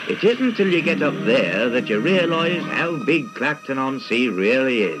It isn't until you get up there that you realise how big Clacton-on-Sea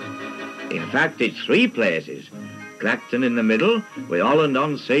really is. In fact, it's 3 places. Clacton in the middle, with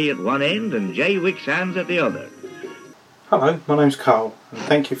Holland-on-Sea at one end and Jaywick Sands at the other. Hello, my name's Carl, and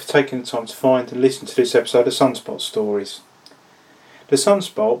thank you for taking the time to find and listen to this episode of Sunspot Stories. The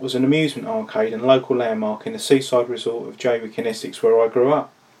Sunspot was an amusement arcade and local landmark in the seaside resort of Jaywick in Essex, where I grew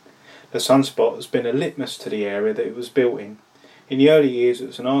up. The Sunspot has been a litmus to the area that it was built in. In the early years it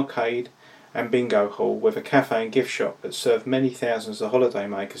was an arcade and bingo hall with a cafe and gift shop that served many thousands of holiday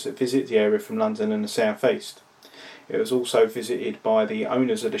makers that visit the area from London and the south east. It was also visited by the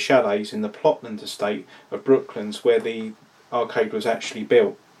owners of the chalets in the Plotland estate of Brooklands, where the arcade was actually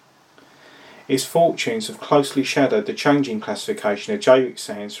built. Its fortunes have closely shadowed the changing classification of Jaywick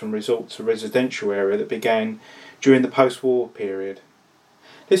Sands from resort to residential area that began during the post-war period.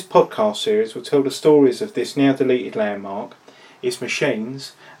 This podcast series will tell the stories of this now deleted landmark, its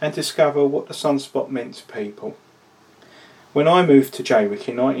machines, and discover what the Sunspot meant to people. When I moved to Jaywick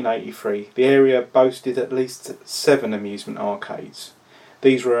in 1983, the area boasted at least 7 amusement arcades.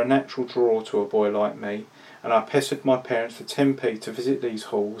 These were a natural draw to a boy like me, and I pestered my parents for 10p to visit these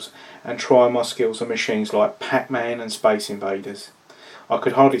halls and try my skills on machines like Pac-Man and Space Invaders. I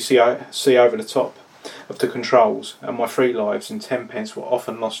could hardly see over the top of the controls, and my 3 lives and 10p were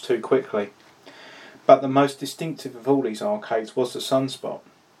often lost too quickly. But the most distinctive of all these arcades was the Sunspot.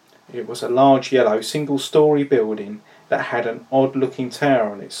 It was a large yellow single-storey building that had an odd-looking tower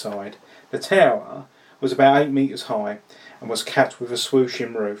on its side. The tower was about 8 metres high and was capped with a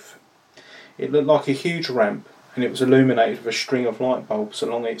swooshing roof. It looked like a huge ramp, and it was illuminated with a string of light bulbs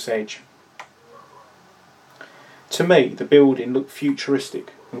along its edge. To me, the building looked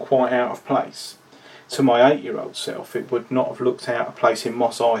futuristic and quite out of place. To my 8-year-old self, it would not have looked out of place in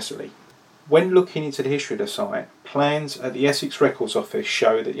Moss Isley. When looking into the history of the site, plans at the Essex Records Office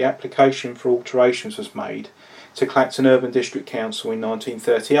show that the application for alterations was made to Clacton Urban District Council in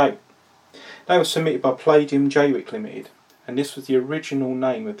 1938. They were submitted by Palladium Jaywick Limited, and this was the original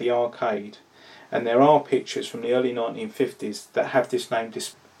name of the arcade, and there are pictures from the early 1950s that have this name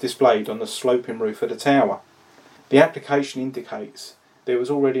displayed on the sloping roof of the tower. The application indicates there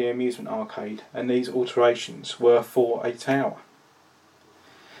was already an amusement arcade, and these alterations were for a tower.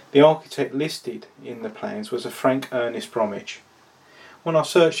 The architect listed in the plans was a Frank Ernest Bromwich. When I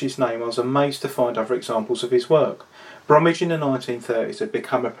searched his name, I was amazed to find other examples of his work. Bromwich in the 1930s had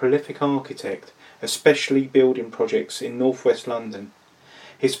become a prolific architect, especially building projects in northwest London.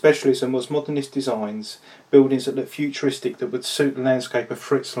 His specialism was modernist designs, buildings that looked futuristic that would suit the landscape of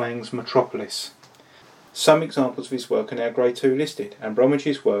Fritz Lang's metropolis. Some examples of his work are now Grade 2 listed, and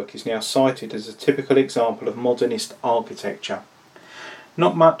Bromwich's work is now cited as a typical example of modernist architecture.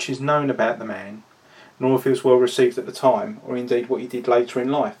 Not much is known about the man, nor if he was well received at the time, or indeed what he did later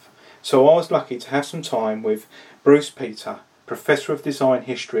in life. So I was lucky to have some time with Bruce Peter, Professor of Design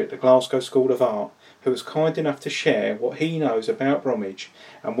History at the Glasgow School of Art, who was kind enough to share what he knows about Bromwich,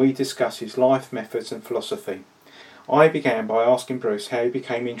 and we discuss his life, methods and philosophy. I began by asking Bruce how he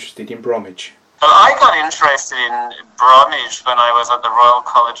became interested in Bromwich. Well, I got interested in Bromwich when I was at the Royal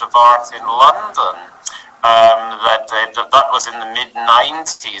College of Art in London. That was in the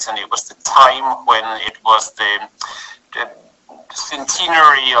mid-90s, and it was the time when it was the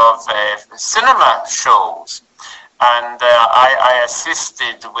centenary of cinema shows. And I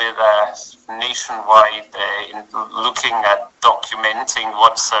assisted with nationwide in looking at documenting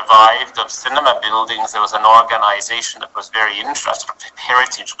what survived of cinema buildings. There was an organization that was very interested, a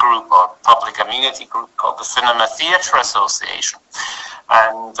heritage group or public amenity group called the Cinema Theatre Association.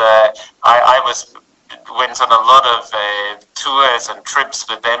 And I went on a lot of tours and trips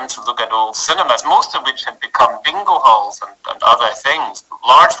with them to look at old cinemas, most of which had become bingo halls and other things,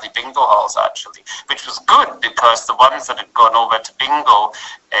 largely bingo halls actually, which was good because the ones that had gone over to bingo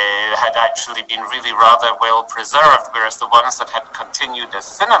had actually been really rather well preserved, whereas the ones that had continued as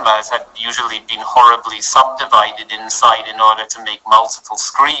cinemas had usually been horribly subdivided inside in order to make multiple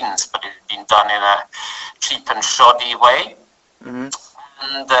screens, but it had been done in a cheap and shoddy way. Mm-hmm.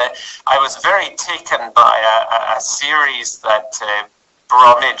 And I was very taken by a series that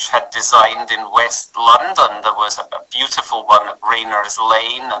Bromwich had designed in West London. There was a beautiful one at Rayner's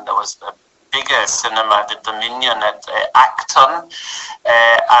Lane, and there was bigger cinema, the Dominion at Acton,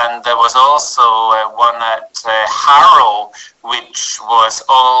 and there was also one at Harrow, which was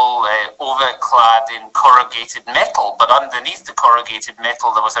all overclad in corrugated metal, but underneath the corrugated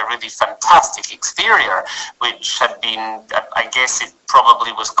metal there was a really fantastic exterior, which had been, I guess it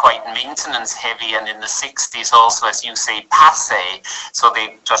probably was quite maintenance heavy, and in the 60s also, as you say, passé, so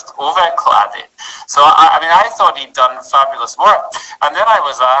they just overclad it. So I mean, I thought he'd done fabulous work, and then I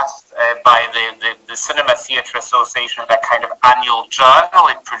was asked by the Cinema Theatre Association, that kind of annual journal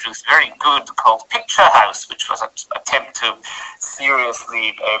it produced, very good, called Picture House, which was an attempt to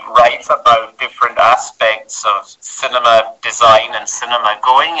seriously write about different aspects of cinema design and cinema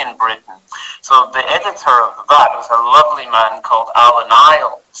going in Britain. So the editor of that was a lovely man called Alan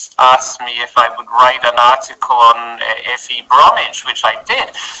Isles, asked me if I would write an article on F.E. Bromwich, which I did,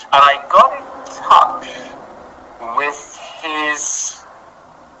 and I got in touch with his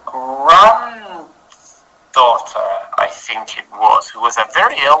granddaughter, I think it was, who was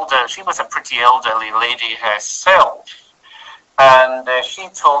she was a pretty elderly lady herself, and she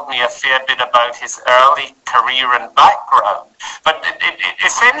told me a fair bit about his early career and background. But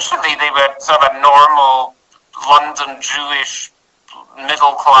essentially they were sort of a normal London Jewish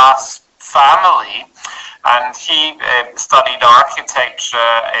middle-class family, and he studied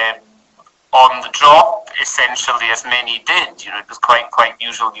architecture on the job, essentially, as many did. You know, it was quite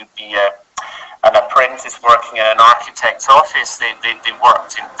usual. You'd be an apprentice working in an architect's office. They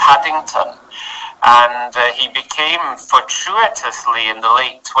worked in Paddington, and he became, fortuitously, in the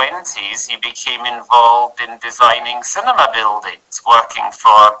late 20s, he became involved in designing cinema buildings, working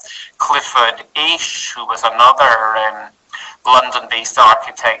for Clifford H, who was another London-based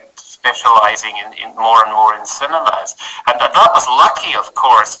architect specializing in more and more in cinemas. And that was lucky, of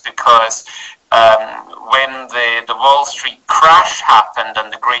course, because when the Wall Street crash happened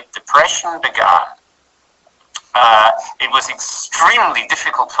and the Great Depression began, it was extremely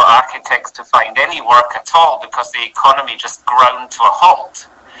difficult for architects to find any work at all, because the economy just ground to a halt.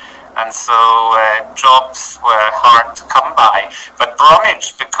 And so jobs were hard to come by. But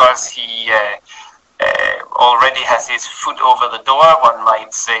Bromwich, because he already has his foot over the door, one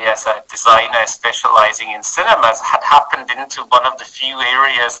might say, as a designer specializing in cinemas, had happened into one of the few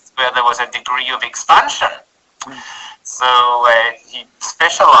areas where there was a degree of expansion. So he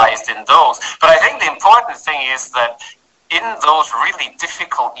specialized in those. But I think the important thing is that in those really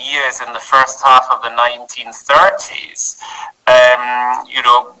difficult years in the first half of the 1930s, you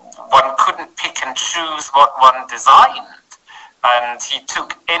know, one couldn't pick and choose what one designed. And he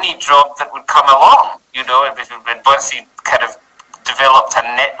took any job that would come along, you know, and once he kind of developed a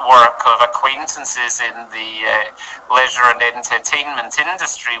network of acquaintances in the leisure and entertainment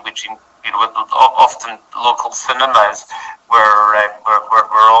industry, which, you know, often local cinemas were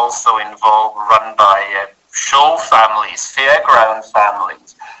also involved, run by show families, fairground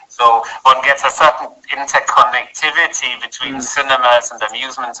families. So one gets a certain interconnectivity between cinemas and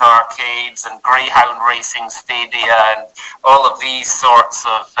amusement arcades and greyhound racing stadia and all of these sorts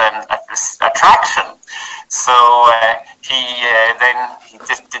of attraction. So he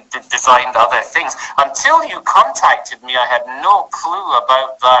designed other things. Until you contacted me, I had no clue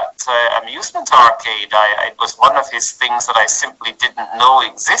about that amusement arcade. It was one of his things that I simply didn't know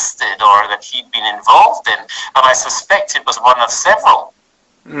existed or that he'd been involved in, and I suspect it was one of several.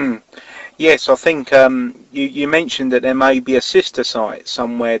 Yes, I think you mentioned that there may be a sister site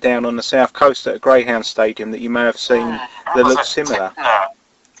somewhere down on the south coast at a Greyhound Stadium that you may have seen that looks similar. Tipner,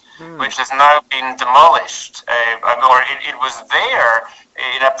 which has now been demolished, or it was there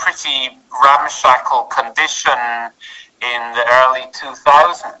in a pretty ramshackle condition in the early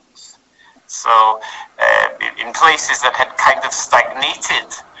 2000s. So in places that had kind of stagnated,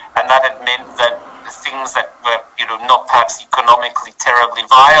 and that had meant that things that were, you know, not perhaps economically terribly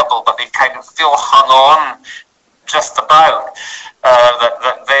viable, but they kind of still hung on just about.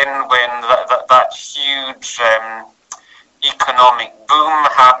 That then when that huge economic boom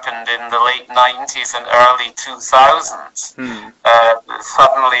happened in the late 90s and early 2000s,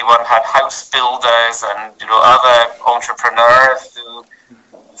 suddenly one had house builders and, you know, other entrepreneurs who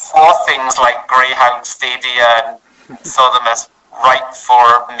saw things like Greyhound Stadia and saw them as right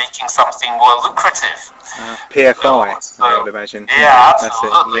for making something more lucrative. PFI, so, I would imagine. Yeah,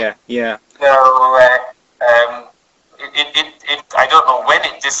 absolutely. That's it. Yeah. So I don't know when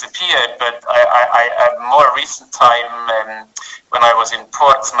it disappeared, but I more recent time when I was in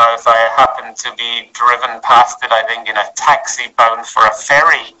Portsmouth, I happened to be driven past it, I think, in a taxi bound for a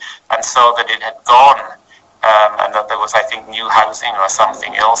ferry, and saw that it had gone. and that there was, I think, new housing or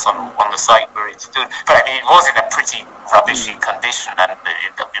something else on the site where it stood. But I mean, it was in a pretty rubbishy condition, and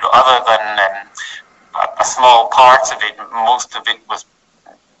other than a small part of it, most of it was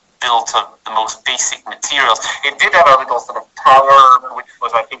built of the most basic materials. It did have a little sort of tower, which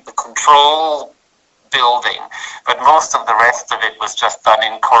was, I think, the control building, but most of the rest of it was just done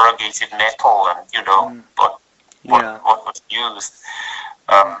in corrugated metal, and what was used.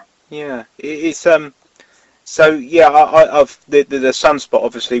 It's so yeah, I've the Sunspot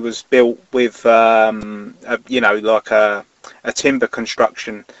obviously was built with like a timber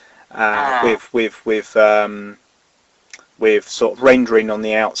construction with sort of rendering on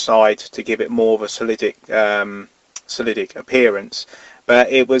the outside to give it more of a solidic appearance.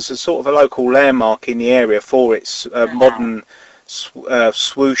 But it was a sort of a local landmark in the area for its modern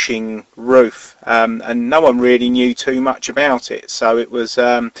swooshing roof, and no one really knew too much about it. So it was,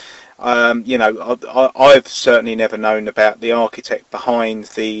 I've certainly never known about the architect behind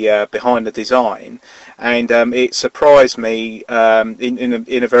the design, and it surprised me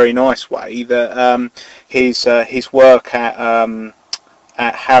in a very nice way that his work at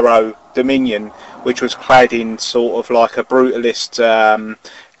Harrow Dominion, which was clad in sort of like a brutalist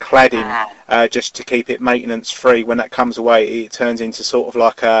cladding, just to keep it maintenance free. When that comes away, it turns into sort of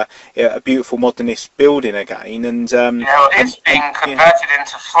like a beautiful modernist building again. And it's being converted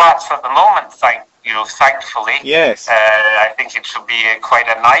into flats at the moment. Thankfully. Yes. I think it should be quite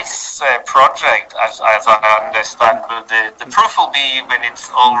a nice project, as I understand. The proof will be when it's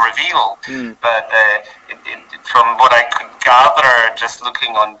all revealed. But from what I could gather, just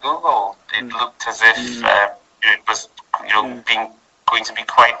looking on Google, it looked as if it was, going to be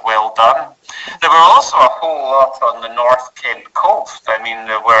quite well done. There were also a whole lot on the North Kent coast. I mean,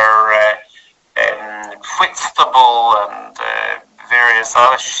 there were Whitstable and various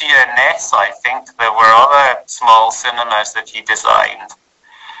other Sheerness, I think. There were other small cinemas that he designed.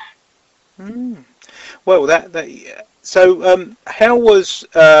 Well, so how was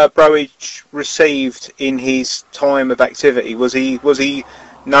W.H. received in his time of activity? Was he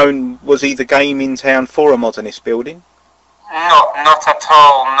known? Was he the game in town for a modernist building? No, not at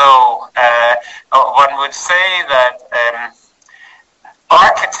all, no. One would say that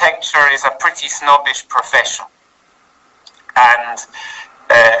architecture is a pretty snobbish profession. And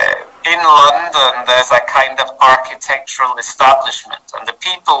in London, there's a kind of architectural establishment. And the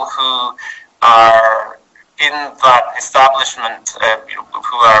people who are in that establishment,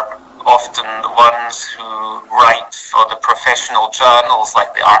 who are often the ones who write for the professional journals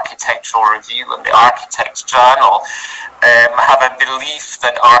like the Architectural Review and the Architect's Journal, have a belief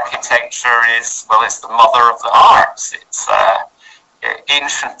that architecture is, it's the mother of the arts. It's an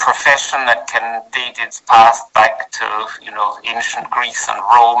ancient profession that can date its past back to, ancient Greece and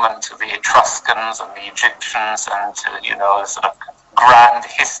Rome, and to the Etruscans and the Egyptians, and to, sort of grand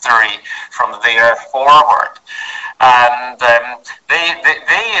history from there forward. And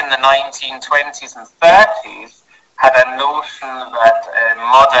they in the 1920s and 30s had a notion that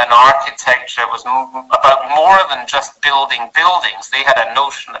modern architecture was about more than just building buildings. They had a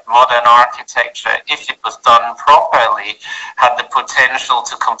notion that modern architecture, if it was done properly, had the potential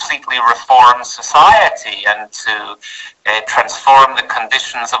to completely reform society and to transform the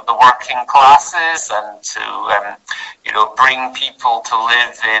conditions of the working classes, and to bring people to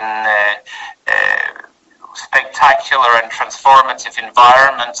live in spectacular and transformative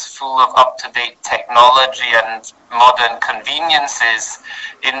environments full of up-to-date technology and modern conveniences,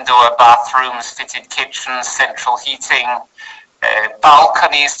 indoor bathrooms, fitted kitchens, central heating,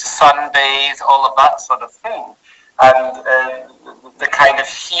 balconies to sunbathe, all of that sort of thing. And the kind of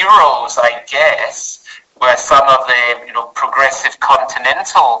heroes, I guess, were some of the progressive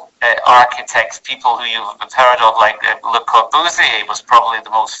continental architects, people who you've heard of, like Le Corbusier was probably the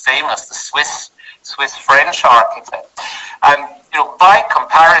most famous, the Swiss-French architect. And by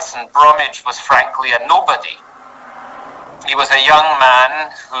comparison, Bromwich was frankly a nobody. He was a young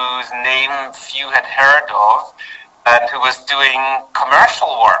man whose name few had heard of, and who was doing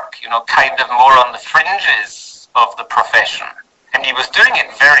commercial work, kind of more on the fringes of the profession. And he was doing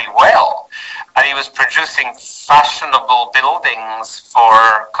it very well. And he was producing fashionable buildings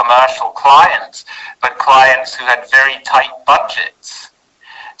for commercial clients, but clients who had very tight budgets.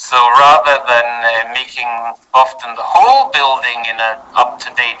 So rather than making often the whole building in an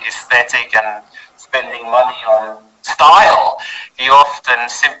up-to-date aesthetic and spending money on style, he often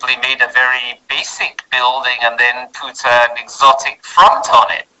simply made a very basic building and then put an exotic front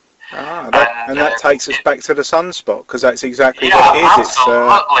on it. That takes us back to the Sunspot, because that's exactly what it is.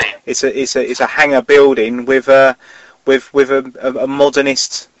 Absolutely. It's a hangar building with a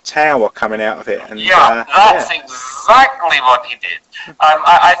modernist tower coming out of it. And that's exactly what he did.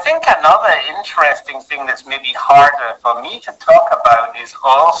 I think another interesting thing that's maybe harder for me to talk about is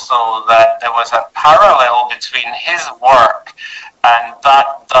also that there was a parallel between his work and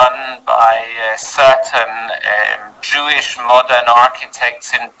that done by certain Jewish modern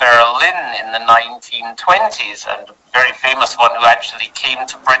architects in Berlin in the 1920s, and a very famous one who actually came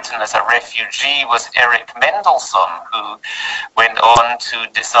to Britain as a refugee was Erich Mendelssohn, who went on to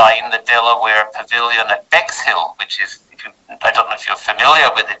design the Delaware Pavilion at Bexhill, which is, I don't know if you're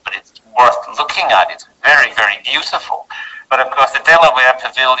familiar with it, but it's worth looking at. It's very, very beautiful. But of course, the Delaware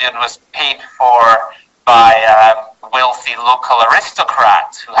Pavilion was paid for by wealthy local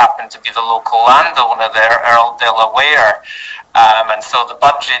aristocrats who happened to be the local landowner there, Earl Delaware. And so the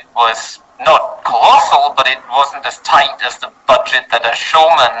budget was not colossal, but it wasn't as tight as the budget that a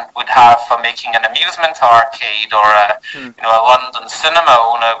showman would have for making an amusement arcade, or a London cinema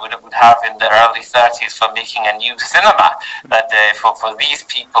owner would have in the early 30s for making a new cinema. That for these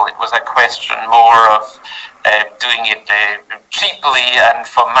people, it was a question more of doing it cheaply and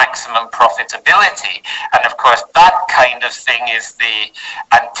for maximum profitability. And of course, that kind of thing is the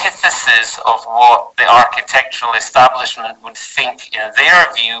antithesis of what the architectural establishment would think, in their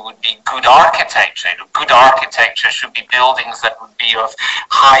view, would be good architecture. Good architecture should be buildings that would be of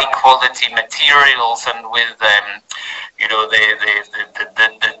high quality materials and with the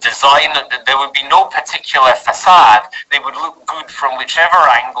design. There would be no particular facade. They would look good from whichever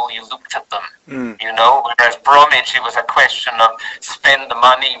angle you looked at them. Whereas Bromwich, it was a question of spend the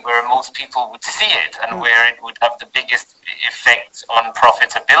money where most people would see it and where it would have the biggest effect on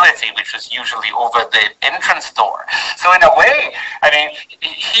profitability, which was usually over the entrance door. So in a way, I mean,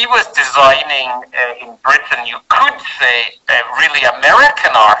 he was designing in Britain, you could say, really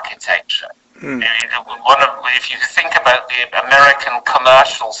American architecture. If you think about the American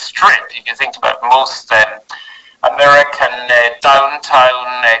commercial strip, if you think about most American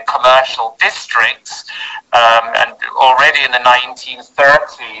downtown commercial districts, and already in the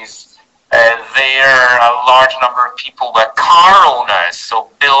 1930s, there a large number of people were car owners, so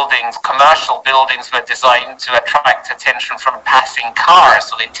commercial buildings were designed to attract attention from passing cars,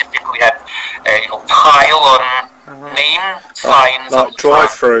 so they typically had pile-on name signs, like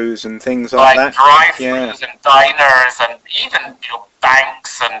drive-throughs and things like that. Drive-throughs and diners, and even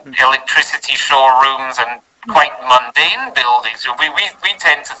banks and electricity showrooms and quite mundane buildings. We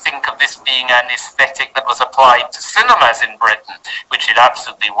tend to think of this being an aesthetic that was applied to cinemas in Britain, which it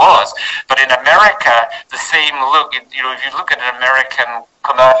absolutely was. But in America, the same look. If you look at an American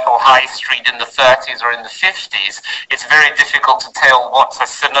commercial high street in the 30s or in the 50s, it's very difficult to tell what's a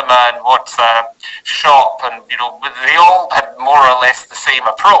cinema and what's a shop, and they all had more or less the same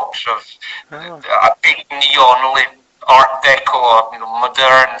approach of a big neon lit Art Deco or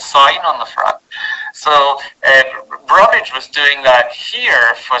modern sign on the front. So Bromwich was doing that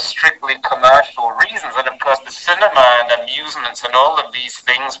here for strictly commercial reasons, and of course the cinema and amusements and all of these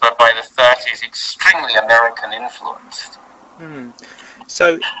things were by the 30s extremely American influenced.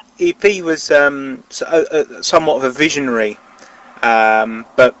 So EP was somewhat of a visionary,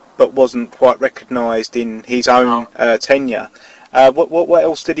 but wasn't quite recognised in his own tenure. What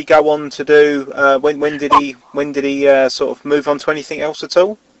else did he go on to do? When did he sort of move on to anything else at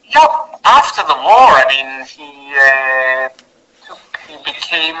all? Yep. After the war, I mean, he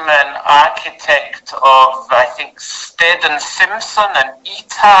became an architect of, I think, Stead and Simpson and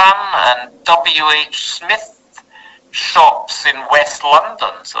Etam and W.H. Smith shops in West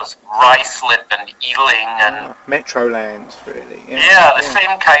London, so it's Ruislip and Ealing and Metrolands, really. The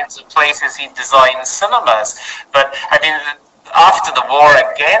same kinds of places he designed cinemas. But I mean, after the war,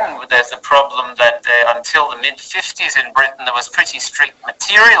 again, there's a problem that until the mid-50s in Britain, there was pretty strict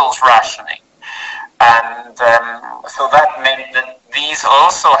materials rationing. And so that meant that these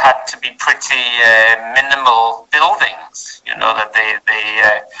also had to be pretty minimal buildings, that they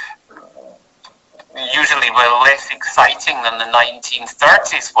usually were less exciting than the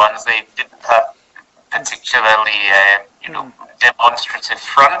 1930s ones. They didn't have particularly, demonstrative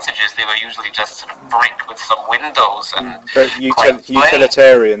frontages. They were usually just sort of brick with some windows and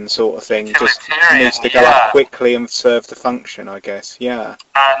utilitarian sort of thing. Just needs to go up quickly and serve the function, I guess. Yeah.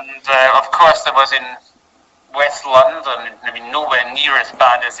 And of course, there was in West London, I mean, nowhere near as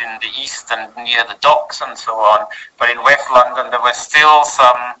bad as in the east and near the docks and so on. But in West London, there were still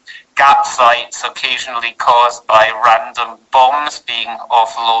some gap sites occasionally caused by random bombs being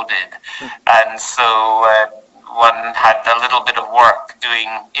offloaded. And so one had a little bit of work doing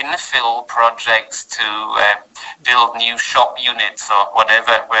infill projects to build new shop units or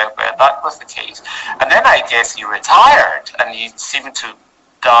whatever, where that was the case. And then I guess he retired, and he seemed to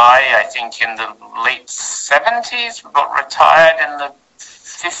die, I think, in the late 70s, but retired in the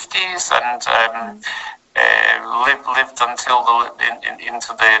 50s, and lived until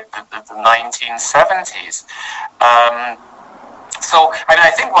into the 1970s. So, I mean,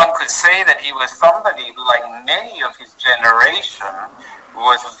 I think one could say that he was somebody who, like many of his generation,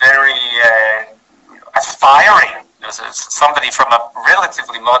 was very aspiring. He was somebody from a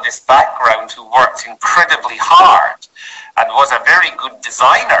relatively modest background who worked incredibly hard and was a very good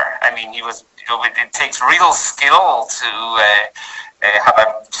designer. I mean, he was, it takes real skill to have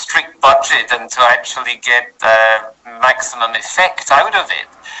a strict budget and to actually get maximum effect out of it.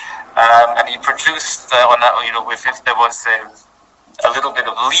 And he produced, if there was a little bit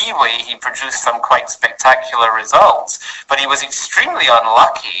of leeway, he produced some quite spectacular results. But he was extremely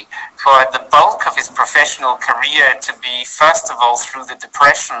unlucky for the bulk of his professional career to be, first of all, through the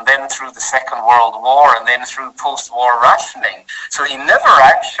Depression, then through the Second World War, and then through post-war rationing. So he never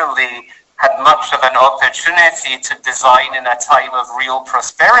actually had much of an opportunity to design in a time of real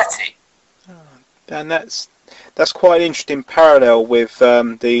prosperity. And that's quite an interesting parallel with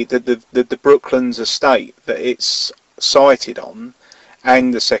the Brooklands estate that it's cited on,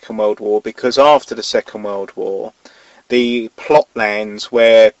 and the Second World War, because after the Second World War, the plot lands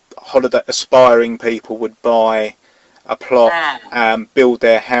where aspiring people would buy a plot, build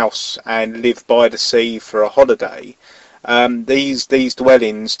their house and live by the sea for a holiday, these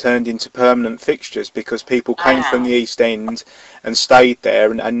dwellings turned into permanent fixtures because people came from the East End and stayed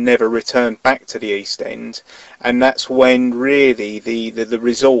there and never returned back to the East End, and that's when really the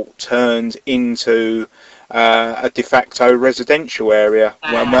resort turned into a de facto residential area,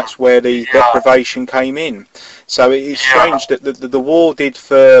 and that's where the deprivation came in. So it is strange that the war did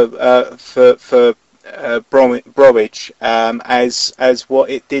for Bromwich as what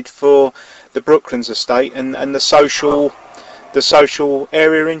it did for the Brooklands estate and the social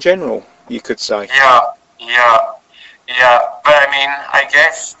area in general, you could say. But I mean, I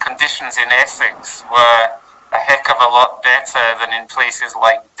guess conditions in Essex were a heck of a lot better than in places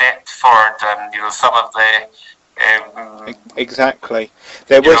like Deptford and some of the exactly.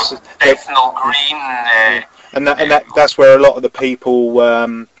 There was Bethnal Green, and that's where a lot of the people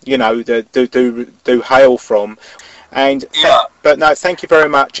do hail from. And but no, thank you very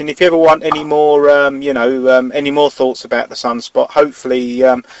much. And if you ever want any more, any more thoughts about the Sunspot, hopefully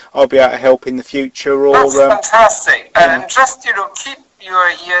I'll be able to help in the future. Or that's fantastic. And just keep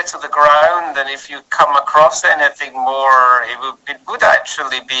your ear to the ground, and if you come across anything more, it would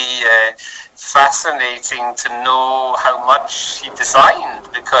actually be fascinating to know how much he designed,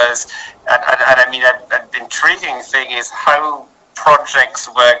 because and I mean an intriguing thing is how projects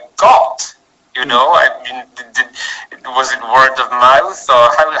were got. I mean, was it word of mouth,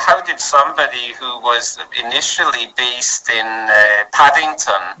 or how did somebody who was initially based in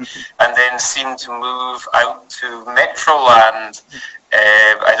Paddington and then seemed to move out to Metroland?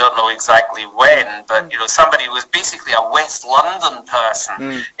 I don't know exactly when, but somebody who was basically a West London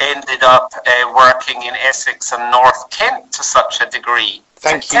person ended up working in Essex and North Kent to such a degree.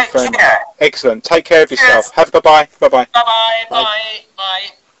 Thank you very much. Excellent. Take care of yourself. Yes. Have a bye-bye. Bye-bye. Bye-bye.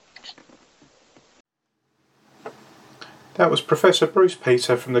 Bye. That was Professor Bruce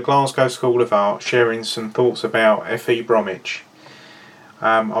Peter from the Glasgow School of Art sharing some thoughts about F.E. Bromwich.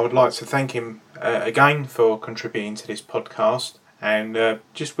 I would like to thank him again for contributing to this podcast, and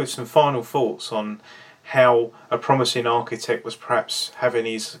just with some final thoughts on how a promising architect was perhaps having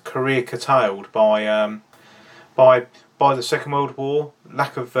his career curtailed by the Second World War,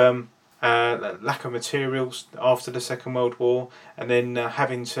 lack of materials after the Second World War, and then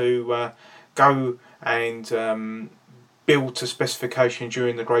having to go and build to specification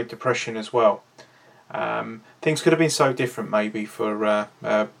during the Great Depression as well. Things could have been so different maybe for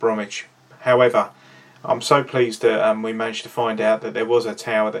Bromwich. However, I'm so pleased that we managed to find out that there was a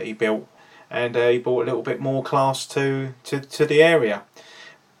tower that he built, and he brought a little bit more class to the area.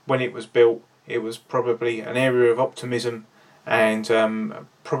 When it was built, it was probably an area of optimism and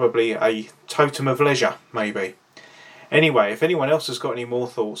probably a totem of leisure, maybe. Anyway, if anyone else has got any more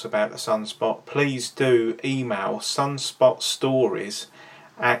thoughts about the Sunspot, please do email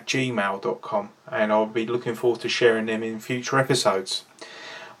sunspotstories@gmail.com, and I'll be looking forward to sharing them in future episodes.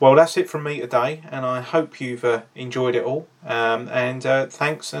 Well, that's it from me today, and I hope you've enjoyed it all. And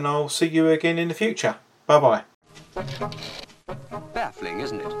thanks, and I'll see you again in the future. Bye-bye. Baffling,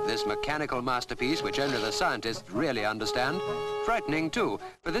 isn't it? This mechanical masterpiece which only the scientists really understand. Frightening, too,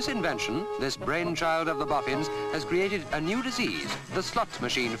 for this invention, this brainchild of the boffins, has created a new disease, the slot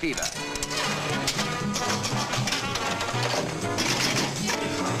machine fever.